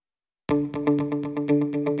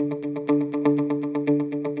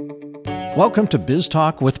Welcome to Biz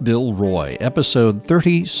Talk with Bill Roy, episode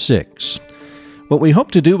 36. What we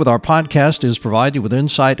hope to do with our podcast is provide you with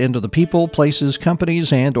insight into the people, places,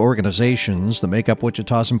 companies, and organizations that make up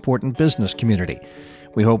Wichita's important business community.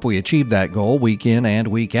 We hope we achieve that goal week in and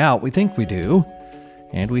week out. We think we do.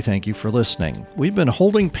 And we thank you for listening. We've been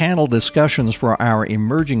holding panel discussions for our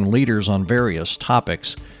emerging leaders on various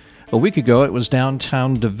topics. A week ago, it was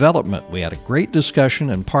downtown development. We had a great discussion,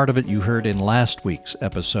 and part of it you heard in last week's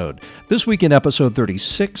episode. This week in episode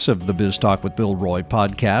 36 of the Biz Talk with Bill Roy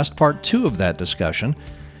podcast, part 2 of that discussion,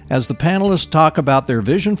 as the panelists talk about their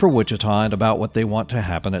vision for Wichita and about what they want to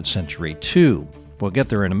happen at Century 2. We'll get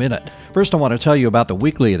there in a minute. First, I want to tell you about the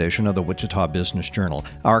weekly edition of the Wichita Business Journal.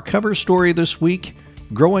 Our cover story this week,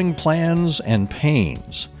 Growing Plans and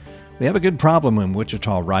Pains. We have a good problem in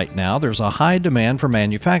Wichita right now. There's a high demand for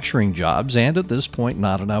manufacturing jobs, and at this point,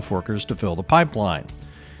 not enough workers to fill the pipeline.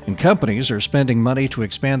 And companies are spending money to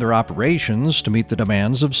expand their operations to meet the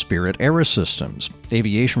demands of Spirit AeroSystems.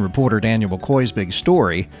 Aviation reporter Daniel McCoy's big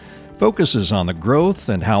story focuses on the growth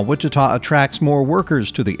and how Wichita attracts more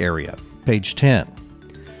workers to the area. Page 10.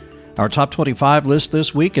 Our top 25 list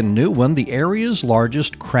this week, a new one, the area's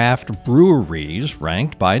largest craft breweries,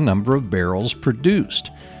 ranked by number of barrels produced.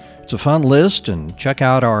 It's a fun list, and check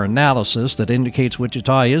out our analysis that indicates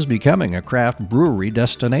Wichita is becoming a craft brewery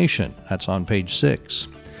destination. That's on page 6.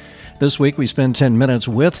 This week we spend 10 minutes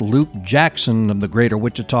with Luke Jackson of the Greater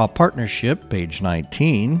Wichita Partnership, page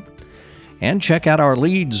 19. And check out our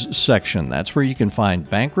leads section. That's where you can find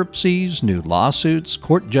bankruptcies, new lawsuits,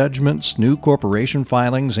 court judgments, new corporation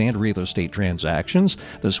filings, and real estate transactions.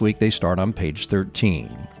 This week they start on page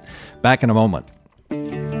 13. Back in a moment.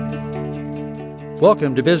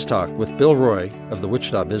 Welcome to Biz Talk with Bill Roy of the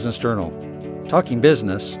Wichita Business Journal. Talking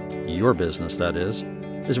business, your business that is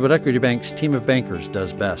what Equity Bank's team of bankers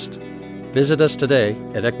does best. Visit us today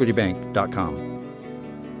at equitybank.com.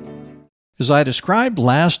 As I described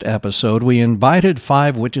last episode, we invited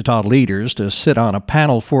 5 Wichita leaders to sit on a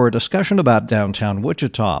panel for a discussion about downtown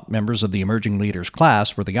Wichita. Members of the Emerging Leaders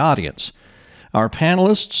class were the audience. Our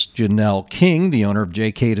panelists, Janelle King, the owner of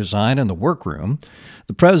JK Design and the Workroom,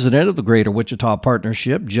 the president of the Greater Wichita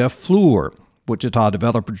Partnership, Jeff Fleur, Wichita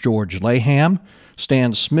developer George Laham,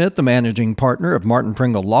 Stan Smith, the managing partner of Martin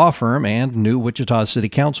Pringle Law Firm, and new Wichita City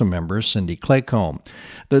Council member Cindy Claycomb.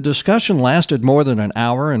 The discussion lasted more than an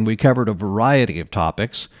hour, and we covered a variety of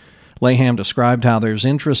topics. Laham described how there's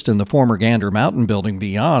interest in the former Gander Mountain building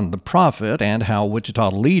beyond the profit, and how Wichita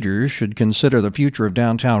leaders should consider the future of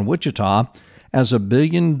downtown Wichita as a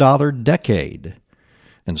billion-dollar decade.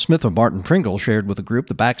 And Smith of Martin Pringle shared with the group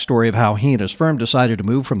the backstory of how he and his firm decided to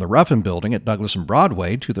move from the Ruffin Building at Douglas and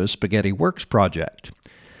Broadway to the Spaghetti Works project.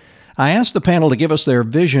 I asked the panel to give us their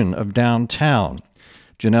vision of downtown.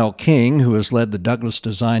 Janelle King, who has led the Douglas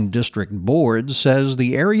Design District Board, says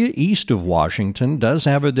the area east of Washington does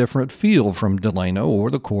have a different feel from Delano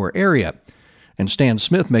or the core area. And Stan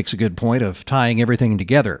Smith makes a good point of tying everything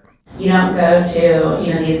together. You don't go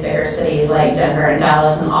to, these bigger cities like Denver and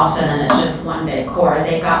Dallas and Austin and it's just one big core.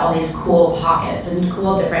 They've got all these cool pockets and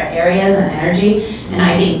cool different areas and energy, and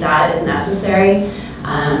I think that is necessary,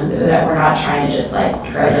 that we're not trying to just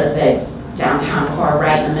grow this big downtown core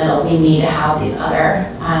right in the middle. We need to have these other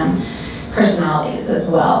personalities as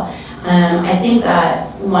well. I think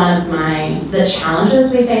that one of the challenges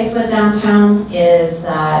we face with downtown is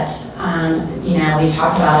that, we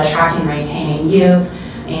talk about attracting and retaining youth,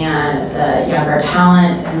 and the younger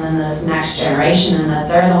talent, and then this next generation, and that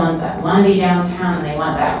they're the ones that want to be downtown and they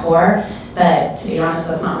want that core. But to be honest,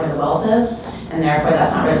 that's not where the wealth is, and therefore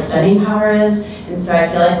that's not where the spending power is. And so I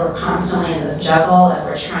feel like we're constantly in this juggle that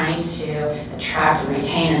we're trying to attract and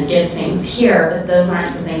retain and give things here, but those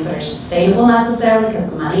aren't the things that are sustainable necessarily because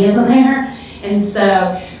the money isn't there. And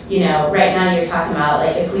so, right now you're talking about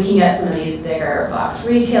if we can get some of these bigger box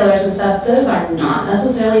retailers and stuff, those are not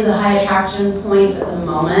necessarily the high attraction points at the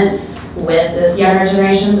moment with this younger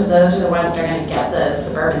generation, but those are the ones that are going to get the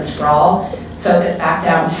suburban sprawl focus back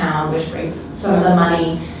downtown, which brings some of the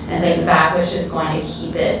money and things back, which is going to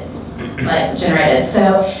keep it generated.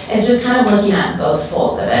 So it's just kind of looking at both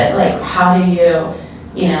folds of it. How do you,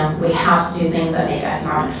 we have to do things that make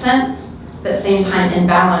economic sense, but at the same time in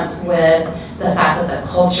balance with the fact that the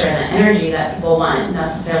culture and the energy that people want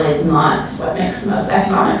necessarily is not what makes the most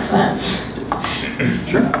economic sense.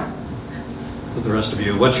 Sure. To the rest of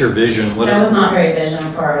you, what's your vision? That was not very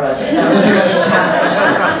vision forward, was it? That was really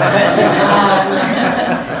challenging.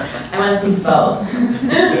 I want to see both.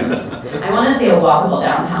 I want to see a walkable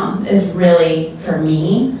downtown is really, for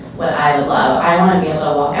me, what I would love. I want to be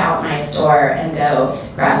able to walk out my store store and go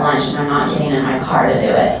grab lunch, and I'm not getting in my car to do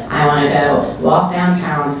it. I want to go walk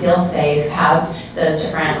downtown, feel safe, have those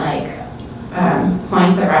different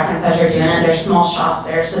points of reference as you're doing it. There's small shops,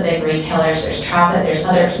 there's the big retailers, there's traffic, there's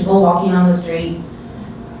other people walking on the street.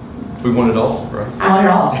 We want it all, right? I want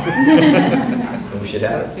it all. And we should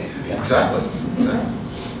have it. Yeah. Exactly.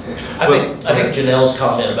 I think Janelle's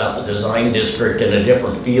comment about the design district and a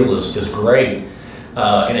different feel is great,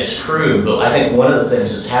 and it's true, but I think one of the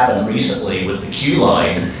things that's happened recently with the Q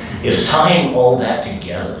line is tying all that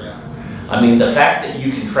together. I mean, the fact that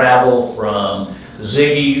you can travel from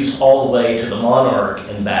Ziggy's all the way to the Monarch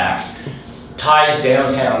and back ties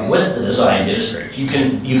downtown with the design district. You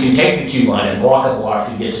can take the Q line and walk a block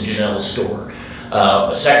to get to Janelle's store.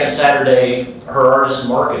 A second Saturday, her artisan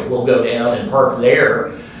market will go down and park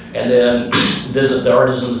there, and then visit the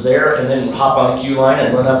artisans there, and then hop on the Q line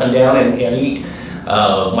and run up and down and eat.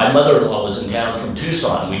 My mother-in-law was in town from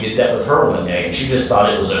Tucson. We did that with her one day, and she just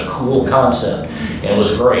thought it was a cool concept, and it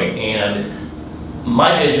was great. And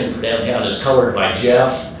my vision for downtown is colored by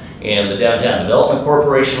Jeff and the Downtown Development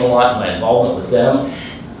Corporation a lot, my involvement with them.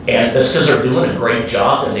 And that's because they're doing a great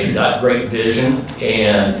job and they've got great vision.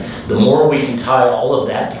 And the more we can tie all of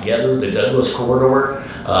that together, the Douglas corridor,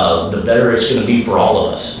 the better it's going to be for all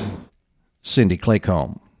of us. Cindy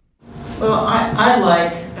Claycomb. Well, I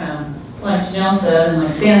like Janelle said and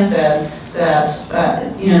like Stan said, that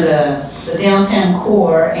the downtown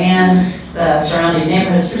core and the surrounding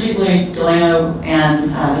neighborhoods, particularly Delano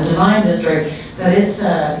and the design district, that it's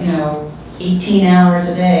 18 hours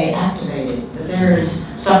a day activated. That there's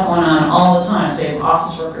stuff going on all the time. So you have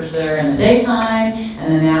office workers there in the daytime,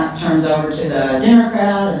 and then that turns over to the dinner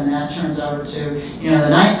crowd, and then that turns over to the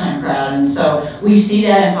nighttime crowd. And so we see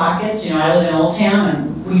that in pockets. I live in Old Town,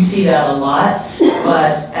 and we see that a lot.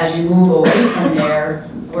 But as you move away from there,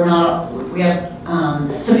 we have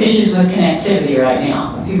some issues with connectivity right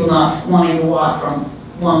now. People not wanting to walk from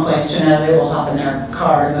one place to another, they will hop in their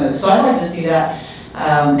car to move. So I'd like to see that.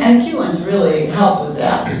 And Q lines really help with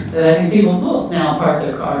that. That I think people will now park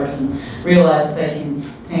their cars and realize that they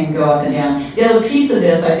can go up and down. The other piece of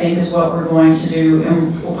this, I think, is what we're going to do,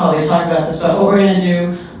 and we'll probably talk about this, but what we're going to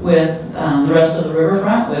do with the rest of the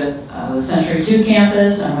riverfront, with the Century 2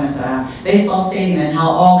 campus, and with baseball stadium, and how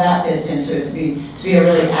all that fits into it to be a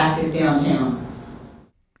really active downtown.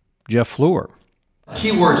 Jeff Fleur.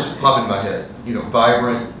 Keywords pop in my head.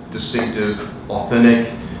 Vibrant, distinctive,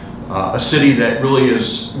 authentic. A city that really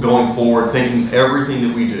is going forward, thinking everything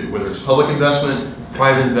that we do, whether it's public investment,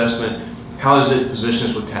 private investment, how does it position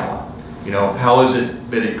us with talent? How is it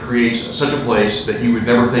that it creates such a place that you would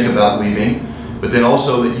never think about leaving, but then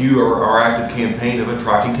also that you are our active campaign of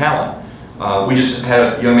attracting talent. We just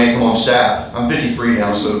had a young man come on staff. I'm 53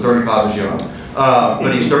 now, so 35 is young,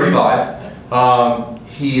 but he's 35.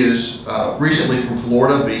 He is recently from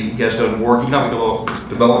Florida, but he has done economic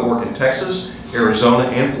development work in Texas, Arizona,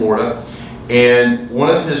 and Florida. And one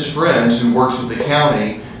of his friends who works with the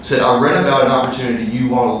county said, I read about an opportunity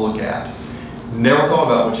you ought to look at. Never thought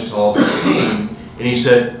about Wichita, but came, and he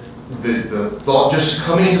said, the thought just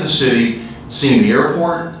coming into the city, seeing the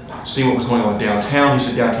airport, seeing what was going on downtown, he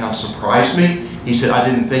said downtown surprised me. He said I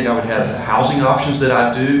didn't think I would have the housing options that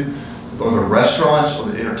I do, or the restaurants, or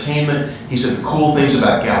the entertainment. He said the cool things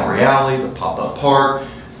about Gallery Alley, the pop-up park,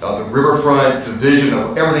 the riverfront, the vision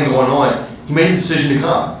of everything going on. He made a decision to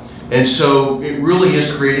come. And so it really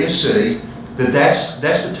is creating a city that's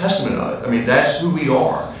the testament of it. I mean, that's who we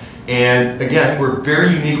are. And again, I think we're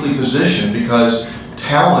very uniquely positioned because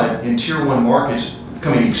talent in Tier 1 markets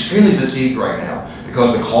becoming extremely fatigued right now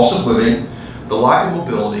because of the cost of living, the lack of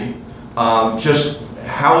mobility, just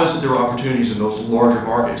how is it there are opportunities in those larger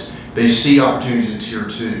markets? They see opportunities in Tier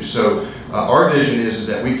 2. So our vision is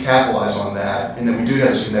that we capitalize on that and that we do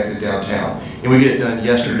have this connected downtown. And we get it done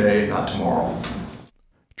yesterday, not tomorrow.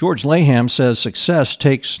 George Laham says success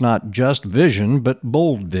takes not just vision, but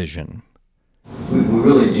bold vision. We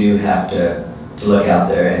really do have to look out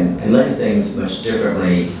there and look at things much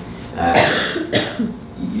differently.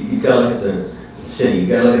 You've got to look at the city, you've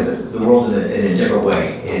got to look at the world in a different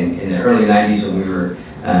way. In the early 90s when we were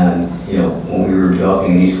when we were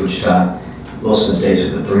developing in East Wichita, Wilson Estates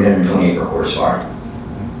was a 320-acre horse farm.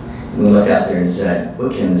 We looked out there and said,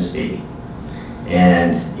 what can this be?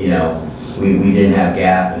 And, we didn't have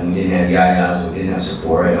Gap, and we didn't have Yayas, we didn't have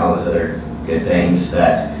Sephora, and all those other good things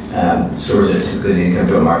that stores that took good income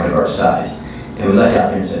to a market of our size. And we looked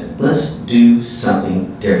out there and said, let's do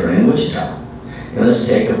something different in Wichita. And let's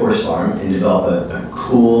take a horse farm and develop a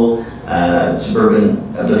cool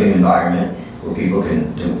suburban living environment where people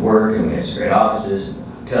can work, and we have some great offices,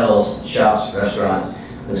 hotels, shops, restaurants.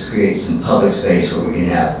 Let's create some public space where we can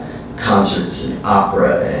have concerts and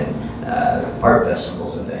opera and art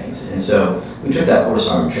festivals and things. And so we took that horse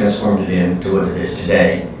farm and transformed it into what it is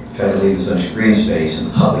today, tried to leave as much green space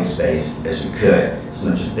and public space as we could, as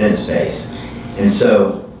much event space. And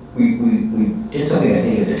so we did something, I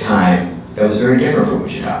think, at the time that was very different for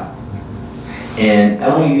Wichita. And I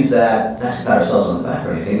only use that, not to pat ourselves on the back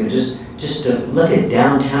or anything, but just to look at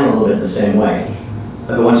downtown a little bit the same way.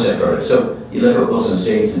 I'll go one step further. So you look at Wilson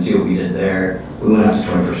Estates and see what we did there. We went out to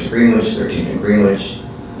 21st and Greenwich, 13th and Greenwich.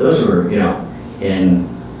 Those were, you know, in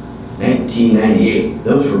 1998,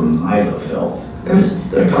 those were Milo filled. There was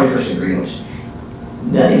the 21st and Greenwich.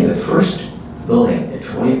 Nothing, the first building at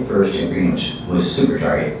 21st and Greenwich was Super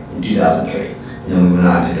Target in 2003. And then we went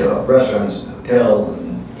on to develop restaurants and hotels,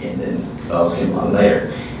 and then else came along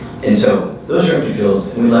later. And so those are empty fields,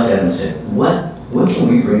 and we looked at them and said, what can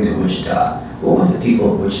we bring to Wichita? What would the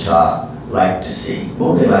people of Wichita like to see?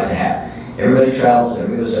 What would they like to have? Everybody travels,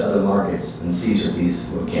 everybody goes to other markets and sees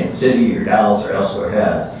what Kansas City or Dallas or elsewhere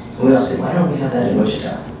has. And we all say, why don't we have that in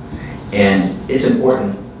Wichita? And it's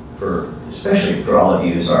important for, especially for all of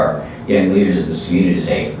you as our young leaders of this community, to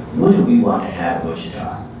say, what do we want to have in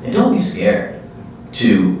Wichita? And don't be scared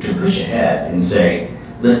to push ahead and say,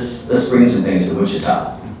 let's bring some things to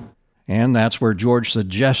Wichita. And that's where George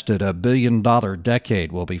suggested a $1 billion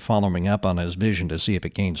decade will be following up on his vision to see if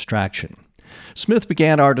it gains traction. Smith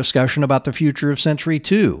began our discussion about the future of Century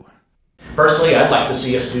 2. Personally, I'd like to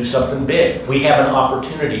see us do something big. We have an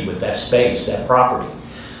opportunity with that space, that property.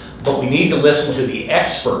 But we need to listen to the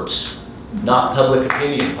experts, not public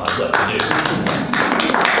opinion on what to do.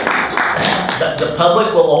 The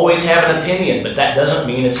public will always have an opinion, but that doesn't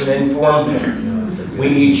mean it's an informed one. We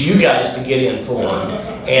need you guys to get informed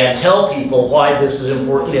and tell people why this is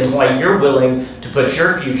important and why you're willing to put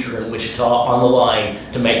your future in Wichita on the line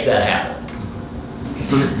to make that happen.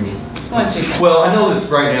 Well, I know that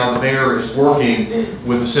right now the mayor is working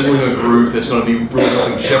with assembling a group that's going to be really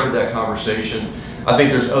helping shepherd that conversation. I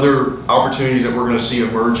think there's other opportunities that we're going to see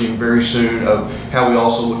emerging very soon of how we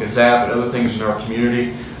also look at that, but other things in our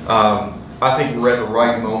community. I think we're at the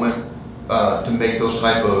right moment to make those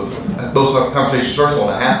type of conversations, first of all,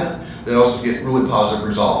 to happen, but also get really positive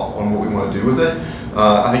resolve on what we want to do with it.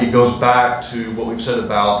 I think it goes back to what we've said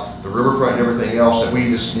about the riverfront and everything else, that we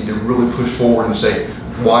just need to really push forward and say,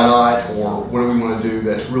 why not, or what do we want to do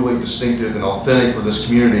that's really distinctive and authentic for this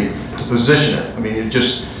community to position it. I mean, it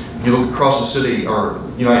just, you look across the city or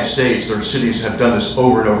United States, there are cities that have done this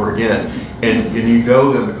over and over again, and you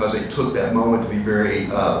know them because they took that moment to be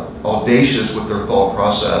very audacious with their thought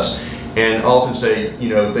process. And I often say, you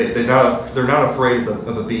know, they're not afraid of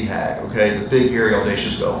the BHAG, okay? The big, hairy,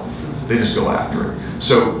 audacious goal. They just go after it.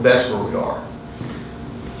 So that's where we are.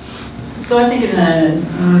 So I think in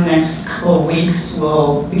the next couple of weeks,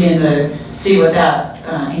 we'll begin to see what that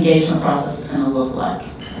engagement process is going to look like.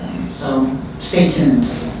 So stay tuned.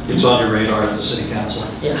 It's on your radar at the City Council.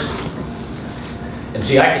 Yeah. And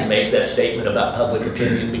see, I can make that statement about public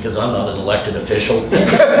opinion because I'm not an elected official.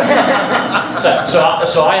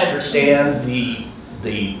 So I understand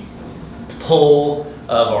the pull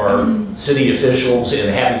of our city officials in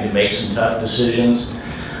having to make some tough decisions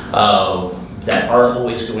that aren't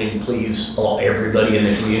always going to please everybody in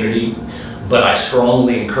the community. But I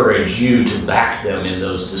strongly encourage you to back them in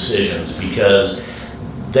those decisions, because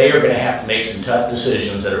they are going to have to make some tough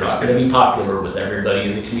decisions that are not going to be popular with everybody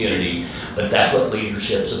in the community, but that's what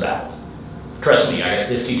leadership's about. Trust me, I got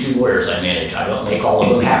 52 lawyers I manage. I don't make all of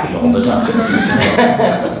them happy all the time.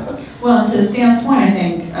 Well, to Stan's point, I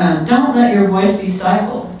think, don't let your voice be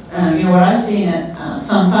stifled. You know, what I've seen at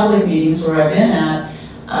some public meetings where I've been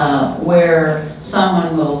at, where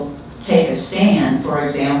someone will take a stand, for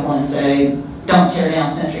example, and say, don't tear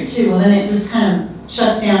down Century 2. Well, then it just kind of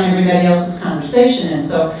shuts down everybody else's conversation. And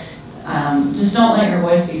so just don't let your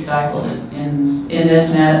voice be stifled in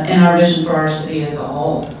this and in our vision for our city as a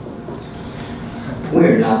whole. We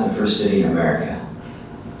are not the first city in America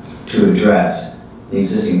to address the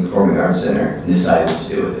existing Performing Arts Center and decide what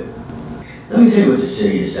to do with it. Let me tell you what the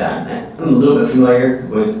city has done. I'm a little bit familiar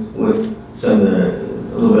with a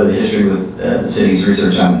little bit of the history with the city's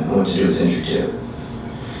research on what to do with Century 2.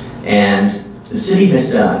 And the city has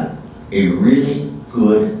done a really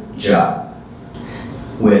good job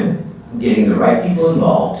with getting the right people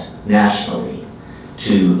involved nationally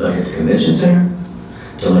to look at the convention center,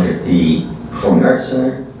 to look at the Performing Arts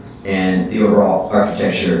Center, and the overall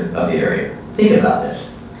architecture of the area. Think about this.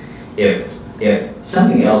 If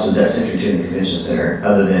something else was at Century 2 in the convention center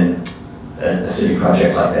other than a city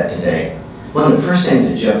project like that today, one of the first things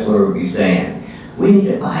that Jeff Fleur would be saying, we need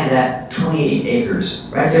to buy that 28 acres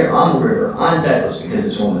right there on the river, on Douglas, because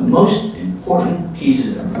it's one of the most important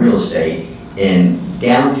pieces of real estate in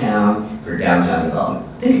downtown for downtown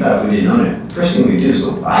development. Think about if we didn't own it. The first thing we do is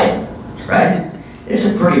go buy it, right? It's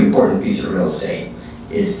a pretty important piece of real estate.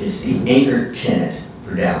 It's the anchor tenant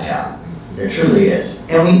for downtown. There truly is.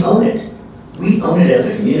 And we own it. We own it as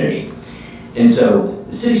a community. And so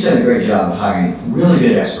the city's done a great job of hiring really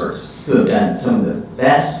good experts who have done some of the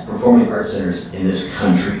best performing arts centers in this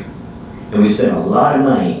country. And we spend a lot of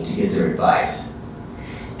money to get their advice.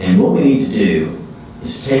 And what we need to do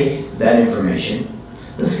is take that information,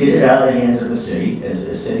 let's get it out of the hands of the city, as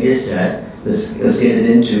the city has said, let's get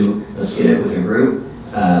it with a group.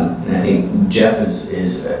 And I think Jeff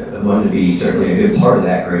is going to be certainly a good part of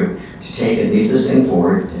that group to take and lead this thing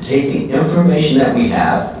forward, to take the information that we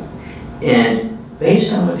have, and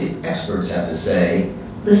based on what the experts have to say,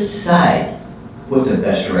 let's decide what the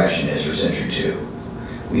best direction is for Century 2.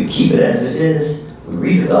 We keep it as it is, we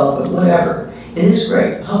redevelop it, whatever. It is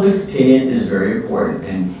great. Public opinion is very important,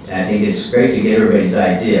 and I think it's great to get everybody's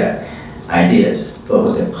ideas. But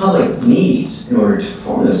what the public needs in order to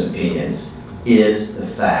form those opinions is the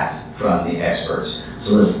facts from the experts.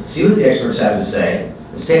 So let's see what the experts have to say.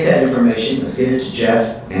 Let's take that information, let's get it to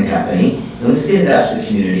Jeff and company, and let's get it out to the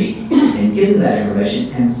community and give them that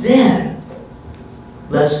information, and then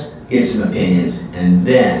let's get some opinions, and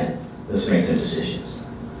then let's make some decisions.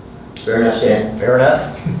 Fair enough, Stan? Fair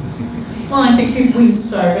enough. Well, I think I think we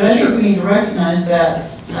need to recognize that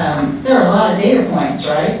there are a lot of data points,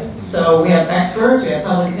 right? So we have experts, we have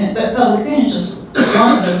public opinion, but public opinion is just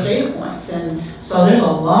one of those data points. And so there's a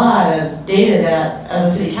lot of data that,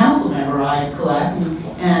 as a city council member, I collect,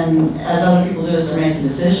 and as other people do as they're making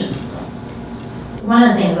decisions. One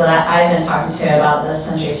of the things that I've been talking to about this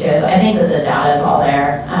Century 2 is I think that the data is all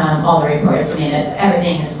there, all the reports. I mean,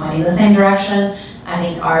 everything is pointing the same direction. I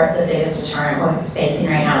think the biggest deterrent we're facing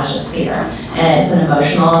right now is just fear. And it's an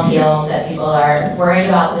emotional appeal that people are worried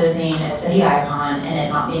about losing a city icon and it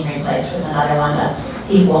not being replaced with another one that's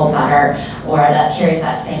equal, better, or that carries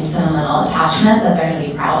that same sentimental attachment that they're going to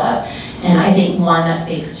be proud of. And I think one that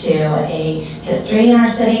speaks to a history in our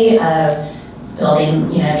city of building,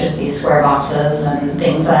 just these square boxes and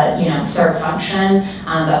things that, serve function,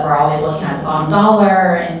 but we're always looking at the bottom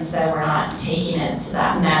dollar, and so we're not taking it to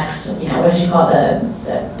that next, what did you call the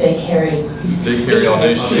big hairy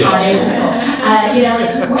audacious.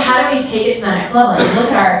 How do we take it to the next level? And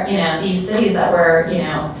look at our, these cities that we're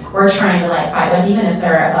trying to fight with, even if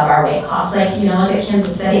they're above our weight class. Look at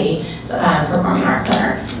Kansas City Performing Arts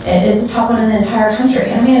Center. It's the top one in the entire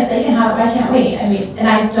country. I mean, if they can have it, why can't we? And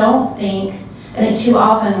I think too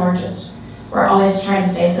often we're always trying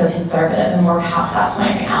to stay so conservative, and we're past that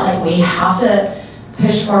point right now. We have to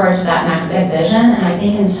push forward to that next big vision, and I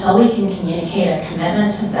think until we can communicate a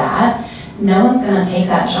commitment to that, no one's going to take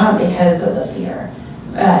that jump because of the fear.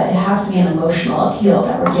 It has to be an emotional appeal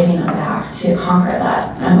that we're giving them back to conquer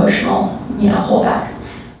that emotional, holdback.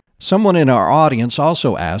 Someone in our audience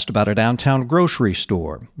also asked about a downtown grocery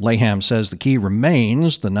store. Laham says the key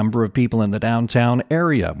remains the number of people in the downtown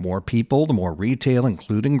area. More people, the more retail,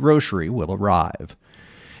 including grocery, will arrive.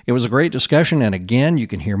 It was a great discussion, and again, you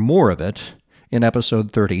can hear more of it in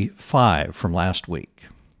episode 35 from last week.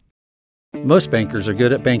 Most bankers are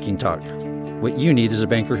good at banking talk. What you need is a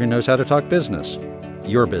banker who knows how to talk business.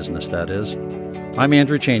 Your business, that is. I'm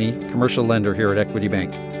Andrew Cheney, commercial lender here at Equity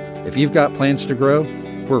Bank. If you've got plans to grow,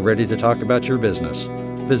 we're ready to talk about your business.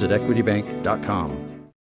 Visit equitybank.com.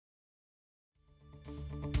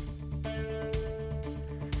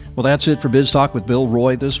 Well, that's it for Biz Talk with Bill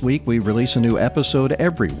Roy this week. We release a new episode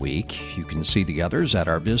every week. You can see the others at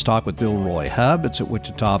our Biz Talk with Bill Roy hub. It's at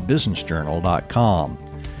wichitabusinessjournal.com.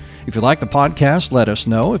 If you like the podcast, let us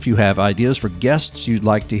know. If you have ideas for guests you'd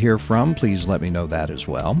like to hear from, please let me know that as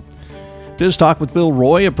well. Biz Talk with Bill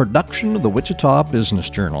Roy, a production of the Wichita Business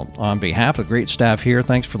Journal. On behalf of the great staff here,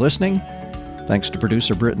 thanks for listening. Thanks to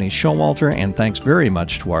producer Brittany Showalter, and thanks very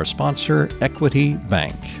much to our sponsor, Equity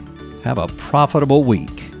Bank. Have a profitable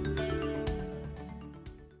week.